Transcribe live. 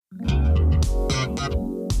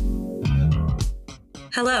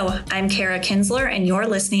Hello, I'm Kara Kinsler, and you're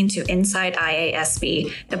listening to Inside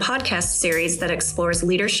IASB, a podcast series that explores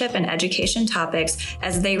leadership and education topics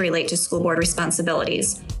as they relate to school board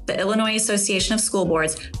responsibilities. The Illinois Association of School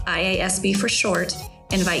Boards, IASB for short,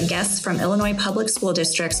 invite guests from Illinois public school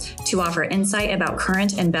districts to offer insight about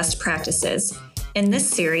current and best practices. In this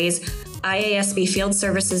series, IASB Field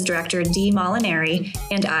Services Director Dee Molinari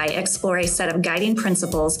and I explore a set of guiding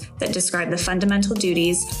principles that describe the fundamental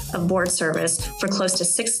duties of board service for close to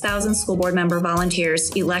 6,000 school board member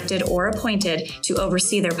volunteers elected or appointed to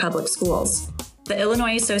oversee their public schools. The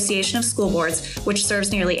Illinois Association of School Boards, which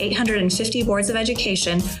serves nearly 850 boards of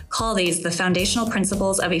education, call these the foundational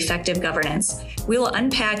principles of effective governance. We will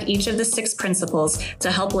unpack each of the 6 principles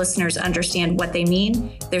to help listeners understand what they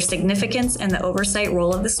mean, their significance in the oversight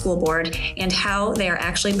role of the school board, and how they are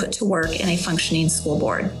actually put to work in a functioning school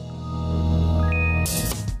board.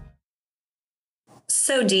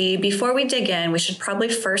 So Dee, before we dig in, we should probably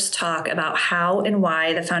first talk about how and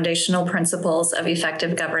why the foundational principles of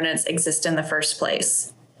effective governance exist in the first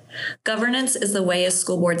place. Governance is the way a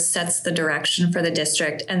school board sets the direction for the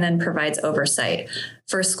district and then provides oversight.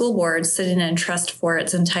 For a school board sitting in trust for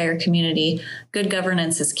its entire community, good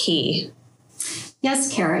governance is key.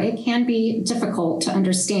 Yes, Kara, it can be difficult to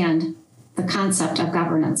understand the concept of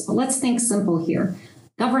governance, but let's think simple here.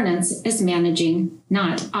 Governance is managing,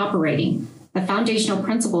 not operating. The foundational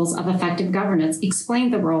principles of effective governance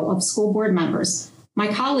explain the role of school board members.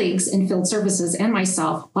 My colleagues in field services and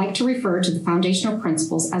myself like to refer to the foundational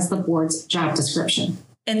principles as the board's job description.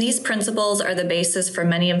 And these principles are the basis for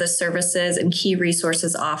many of the services and key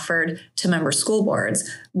resources offered to member school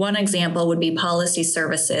boards. One example would be policy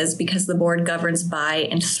services, because the board governs by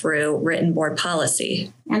and through written board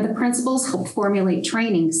policy. And the principles help formulate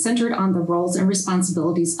training centered on the roles and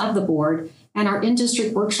responsibilities of the board, and our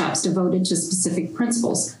in-district workshops devoted to specific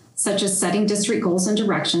principles, such as setting district goals and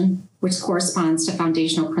direction, which corresponds to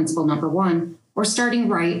foundational principle number 1, or starting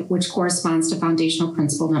right, which corresponds to foundational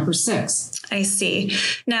principle number 6. I see.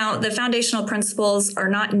 Now, the foundational principles are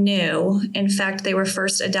not new. In fact, they were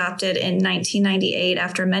first adopted in 1998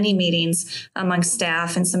 after many meetings among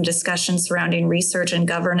staff and some discussion surrounding research and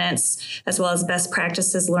governance, as well as best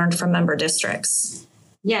practices learned from member districts.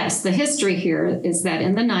 Yes, the history here is that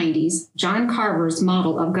in the 90s, John Carver's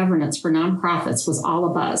model of governance for nonprofits was all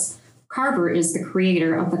abuzz. Carver is the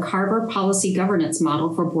creator of the Carver Policy Governance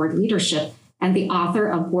Model for Board Leadership and the author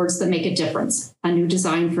of Boards That Make a Difference, a new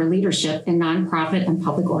design for leadership in nonprofit and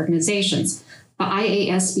public organizations. The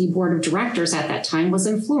IASB Board of Directors at that time was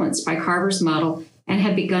influenced by Carver's model and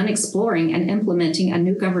had begun exploring and implementing a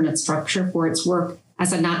new governance structure for its work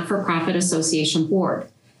as a not-for-profit association board.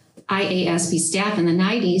 IASB staff in the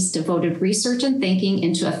 90s devoted research and thinking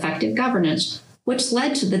into effective governance, which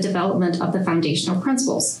led to the development of the foundational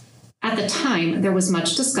principles. At the time, there was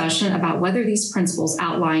much discussion about whether these principles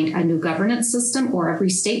outlined a new governance system or a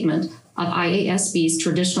restatement of IASB's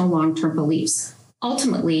traditional long-term beliefs.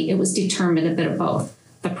 Ultimately, it was determined a bit of both.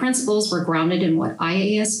 The principles were grounded in what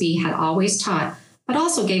IASB had always taught, but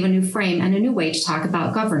also gave a new frame and a new way to talk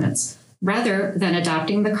about governance. Rather than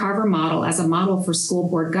adopting the Carver model as a model for school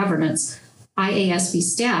board governance, IASB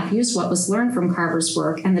staff used what was learned from Carver's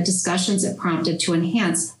work and the discussions it prompted to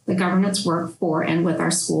enhance the governance work for and with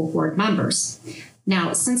our school board members.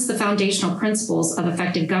 Now, since the foundational principles of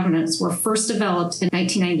effective governance were first developed in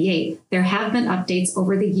 1998, there have been updates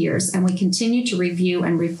over the years, and we continue to review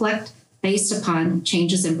and reflect based upon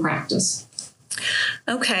changes in practice.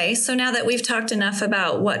 Okay, so now that we've talked enough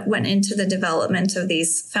about what went into the development of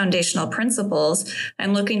these foundational principles,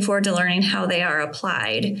 I'm looking forward to learning how they are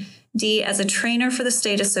applied. Dee, as a trainer for the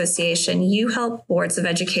State Association, you help boards of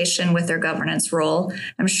education with their governance role.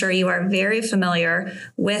 I'm sure you are very familiar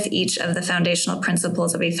with each of the foundational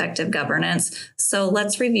principles of effective governance, so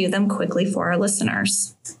let's review them quickly for our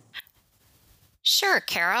listeners. Sure,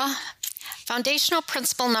 Kara. Foundational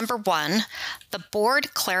principle number 1, the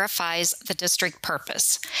board clarifies the district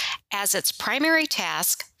purpose. As its primary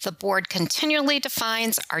task, the board continually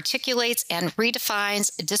defines, articulates, and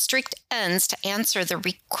redefines district ends to answer the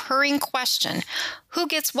recurring question, who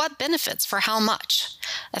gets what benefits for how much?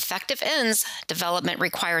 Effective ends development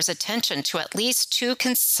requires attention to at least 2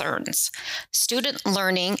 concerns: student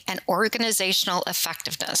learning and organizational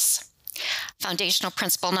effectiveness. Foundational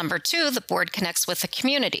principle number 2, the board connects with the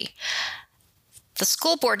community. The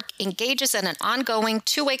school board engages in an ongoing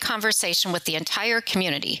two-way conversation with the entire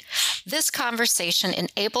community. This conversation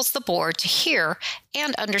enables the board to hear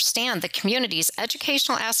and understand the community's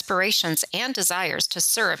educational aspirations and desires to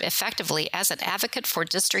serve effectively as an advocate for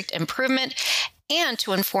district improvement and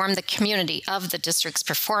to inform the community of the district's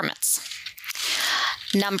performance.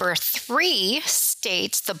 Number 3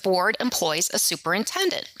 states the board employs a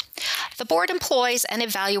superintendent. The board employs and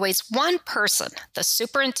evaluates one person, the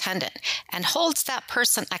superintendent, and holds that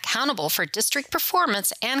person accountable for district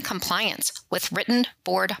performance and compliance with written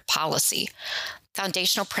board policy.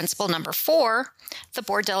 Foundational principle number 4, the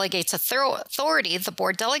board delegates authority. The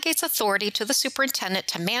board delegates authority to the superintendent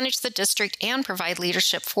to manage the district and provide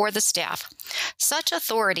leadership for the staff. Such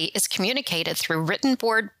authority is communicated through written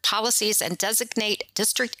board policies and designate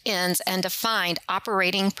district ends and defined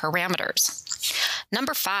operating parameters.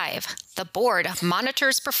 Number 5, the board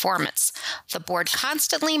monitors performance. The board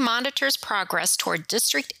constantly monitors progress toward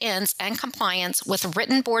district ends and compliance with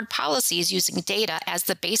written board policies using data as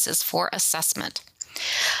the basis for assessment.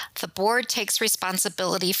 The board takes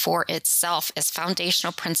responsibility for itself as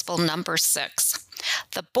foundational principle number 6.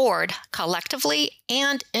 The board, collectively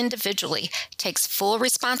and individually, takes full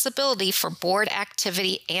responsibility for board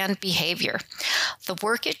activity and behavior, the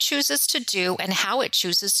work it chooses to do and how it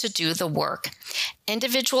chooses to do the work.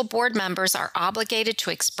 Individual board members are obligated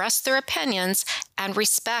to express their opinions and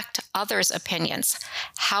respect others' opinions.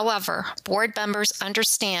 However, board members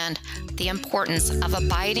understand the importance of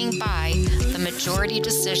abiding by the majority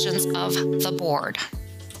decisions of the board.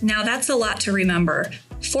 Now that's a lot to remember.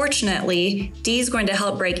 Fortunately, Dee is going to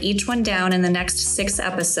help break each one down in the next 6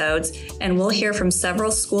 episodes, and we'll hear from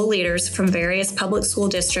several school leaders from various public school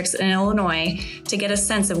districts in Illinois to get a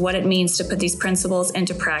sense of what it means to put these principles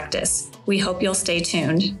into practice. We hope you'll stay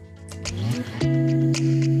tuned.